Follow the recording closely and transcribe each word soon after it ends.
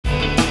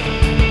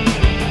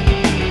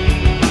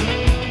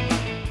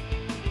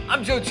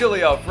I'm Joe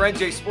Giglio for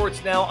NJ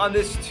Sports Now on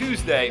this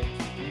Tuesday,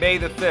 May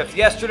the 5th.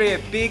 Yesterday, a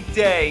big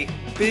day,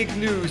 big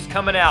news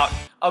coming out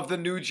of the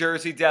New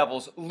Jersey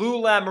Devils. Lou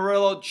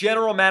Lamoriello,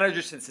 general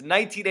manager since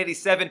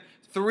 1987,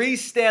 3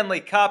 Stanley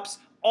Cups,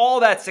 all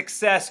that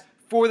success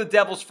for the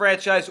Devils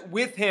franchise.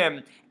 With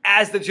him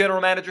as the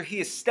general manager, he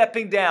is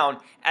stepping down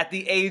at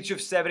the age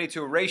of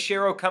 72. Ray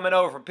Shero, coming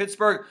over from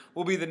Pittsburgh,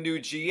 will be the new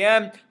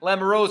GM.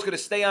 Lamoriello is going to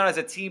stay on as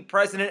a team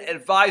president,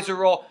 advisor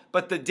role,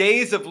 but the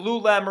days of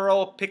Lou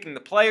Lamoriello picking the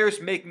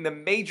players, making the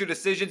major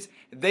decisions,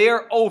 they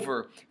are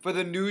over for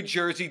the New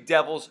Jersey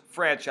Devils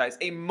franchise.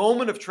 A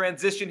moment of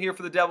transition here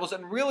for the Devils,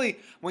 and really,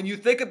 when you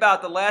think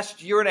about the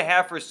last year and a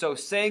half or so,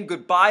 saying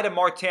goodbye to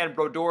Martin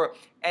Brodeur,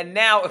 and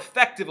now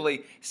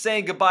effectively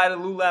saying goodbye to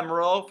Lou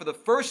Lamoriello for the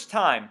first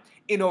time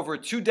in over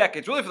 2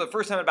 decades, really for the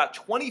first time in about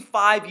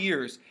 25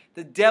 years,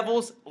 the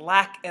Devils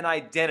lack an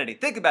identity.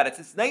 Think about it.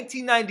 Since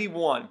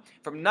 1991,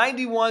 from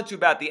 91 to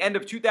about the end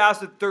of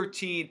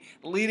 2013,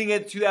 leading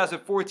into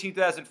 2014,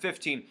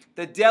 2015,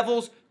 the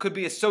Devils could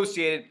be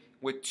associated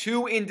with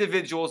 2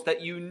 individuals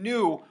that you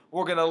knew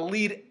were going to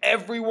lead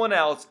everyone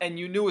else, and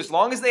you knew as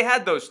long as they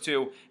had those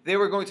 2, they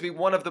were going to be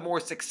one of the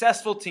more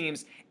successful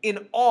teams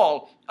in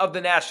all of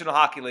the National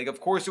Hockey League. Of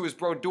course, it was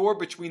Brodeur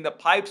between the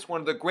pipes, one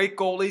of the great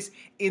goalies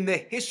in the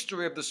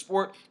history of the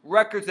sport,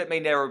 records that may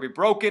never be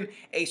broken,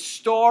 a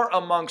star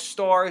among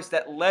stars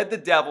that led the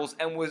Devils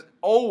and was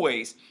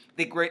always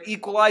the great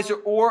equalizer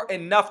or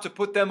enough to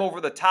put them over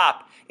the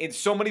top in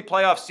so many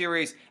playoff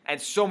series and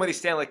so many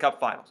Stanley Cup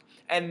finals.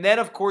 And then,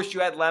 of course, you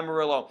had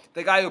Lamoriello,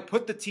 the guy who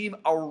put the team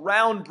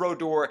around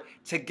Brodeur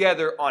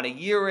together on a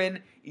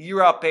year-in,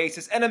 year-out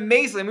basis. And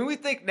amazingly, I mean, we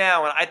think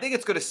now, and I think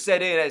it's going to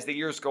set in as the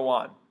years go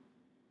on,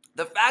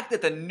 the fact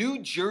that the New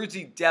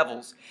Jersey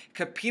Devils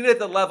competed at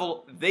the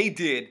level they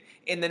did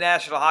in the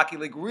National Hockey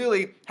League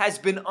really has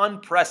been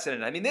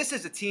unprecedented. I mean, this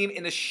is a team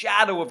in the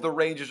shadow of the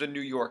Rangers in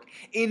New York,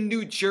 in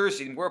New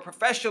Jersey, where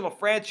professional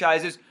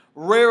franchises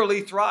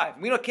rarely thrive.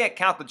 We can't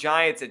count the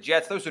Giants and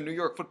Jets. Those are New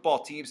York football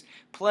teams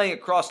playing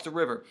across the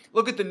river.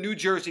 Look at the New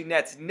Jersey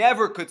Nets.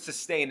 Never could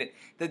sustain it.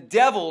 The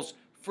Devils,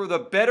 for the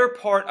better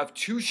part of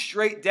 2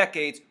 straight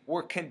decades,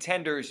 were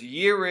contenders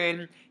year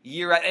in,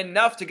 year out,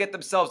 enough to get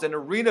themselves an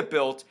arena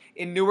built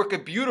in Newark, a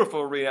beautiful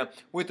arena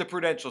with the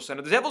Prudential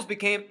Center. The Devils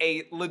became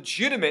a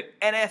legitimate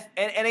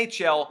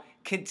NHL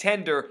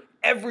contender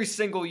every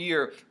single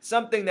year,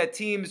 something that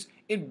teams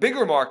in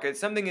bigger markets,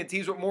 something that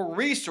teams with more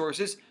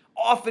resources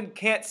often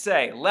can't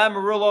say.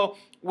 Lamoriello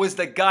was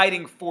the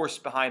guiding force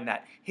behind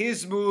that.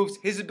 His moves,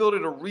 his ability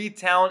to read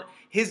talent,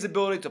 his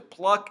ability to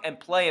pluck and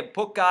play and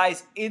put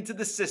guys into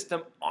the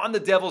system on the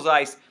Devils'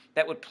 ice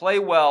that would play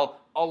well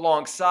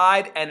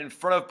alongside and in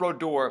front of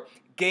Brodeur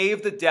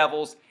gave the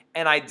Devils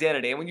an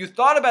identity. And when you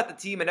thought about the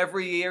team, and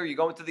every year you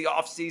go into the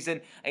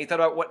offseason and you thought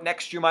about what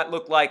next year might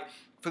look like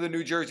for the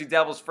New Jersey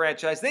Devils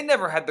franchise, they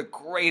never had the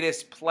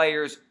greatest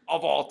players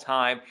of all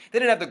time. They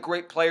didn't have the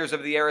great players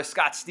of the era.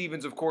 Scott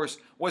Stevens, of course,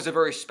 was a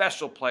very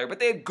special player, but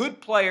they had good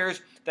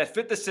players that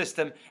fit the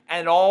system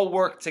and all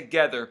worked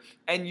together.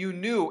 And you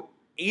knew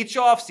each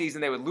offseason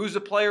they would lose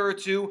a player or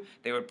 2.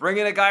 They would bring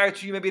in a guy or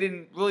 2 you maybe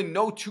didn't really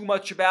know too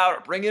much about, or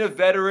bring in a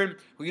veteran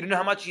who you didn't know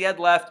how much he had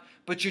left,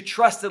 but you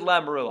trusted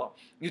Lamoriello.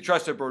 You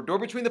trusted Brodeur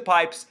between the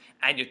pipes,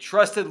 and you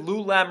trusted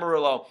Lou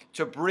Lamoriello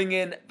to bring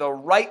in the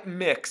right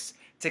mix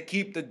to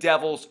keep the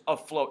Devils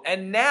afloat.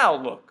 And now,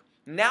 look,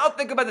 now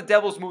think about the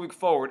Devils moving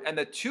forward, and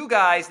the 2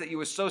 guys that you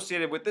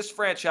associated with this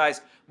franchise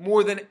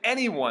more than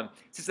anyone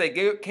since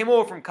they came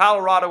over from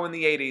Colorado in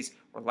the 80s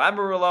were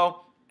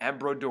Lamoriello and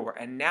Brodeur.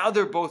 And now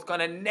they're both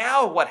gone. And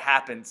now what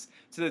happens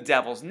to the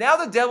Devils? Now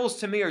the Devils,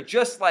 to me, are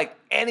just like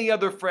any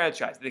other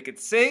franchise. They could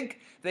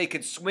sink, they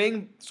could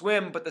swim,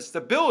 but the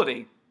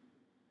stability,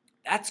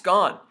 that's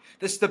gone.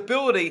 The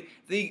stability,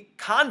 the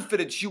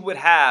confidence you would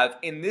have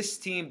in this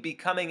team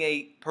becoming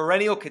a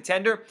perennial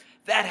contender,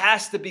 that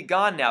has to be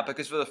gone now,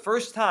 because for the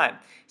first time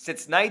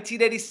since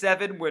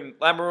 1987, when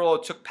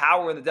Lamoriello took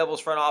power in the Devils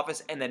front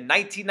office, and then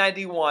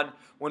 1991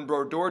 when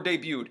Brodeur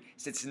debuted,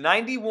 since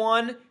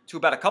 91 to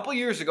about a couple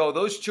years ago,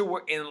 those 2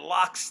 were in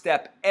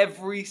lockstep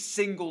every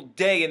single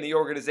day in the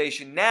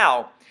organization.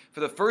 Now, for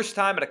the first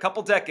time in a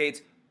couple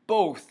decades,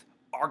 both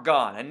are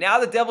gone. And now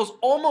the Devils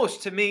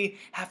almost, to me,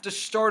 have to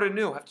start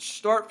anew, have to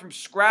start from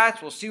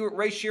scratch. We'll see what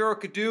Ray Shero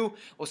could do.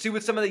 We'll see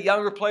what some of the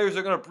younger players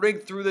are going to bring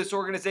through this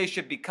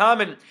organization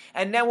become.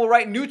 And now we'll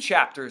write new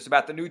chapters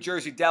about the New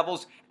Jersey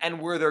Devils and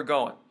where they're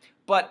going.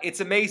 But it's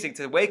amazing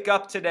to wake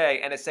up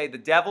today and to say the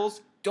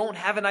Devils don't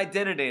have an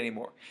identity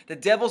anymore. The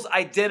Devils'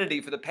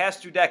 identity for the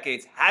past 2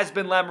 decades has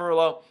been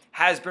Lamoriello,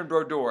 has been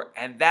Brodeur,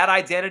 and that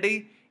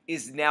identity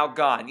is now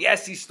gone.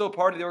 Yes, he's still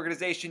part of the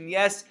organization.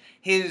 Yes,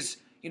 his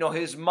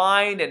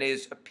mind and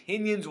his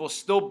opinions will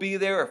still be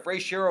there if Ray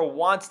Shero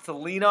wants to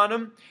lean on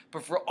him.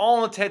 But for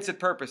all intents and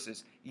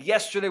purposes,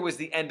 yesterday was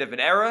the end of an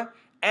era,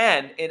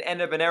 and an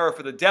end of an era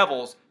for the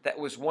Devils that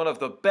was one of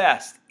the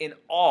best in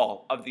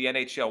all of the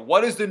NHL.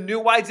 What is the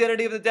new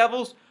identity of the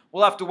Devils?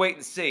 We'll have to wait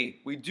and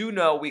see. We do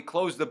know we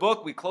closed the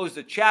book, we closed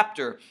the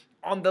chapter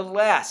on the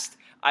last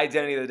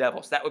identity of the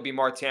Devils. That would be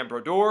Martin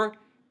Brodeur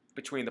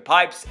between the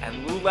pipes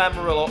and Lou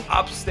Lamoriello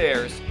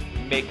upstairs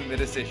making the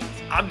decisions.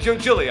 I'm Joe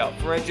Giglio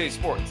for NJ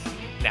Sports.